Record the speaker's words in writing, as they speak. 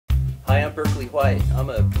Hi, I'm Berkley White. I'm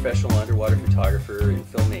a professional underwater photographer and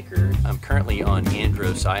filmmaker. I'm currently on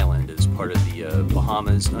Andros Island as part of the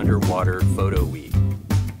Bahamas Underwater Photo Week.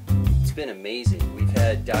 It's been amazing. We've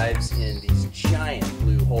had dives in these giant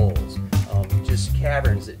blue holes, just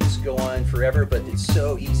caverns that just go on forever, but it's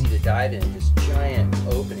so easy to dive in, just giant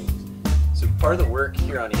openings. So part of the work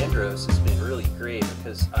here on Andros has been really great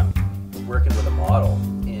because I'm working with a model,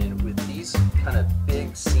 and with these kind of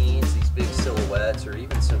big scenes, these big silhouettes, or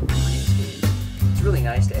even some reefs, it's really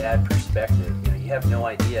nice to add perspective. You know, you have no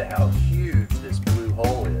idea how huge this blue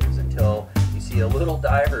hole is until you see a little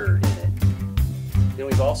diver in it. Then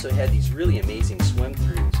we've also had these really amazing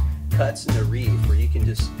swim-throughs, cuts in the reef where you can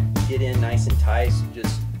just get in nice and tight,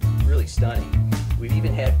 just really stunning. We've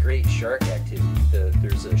even had great shark activity.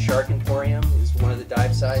 There's a Shark Emporium, is one of the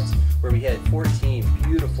dive sites, where we had 14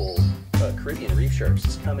 beautiful Caribbean reef sharks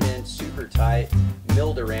just coming in super tight,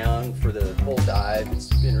 milled around for the whole dive. It's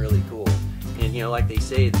been really cool. And you know, like they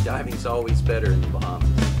say, the diving's always better in the Bahamas.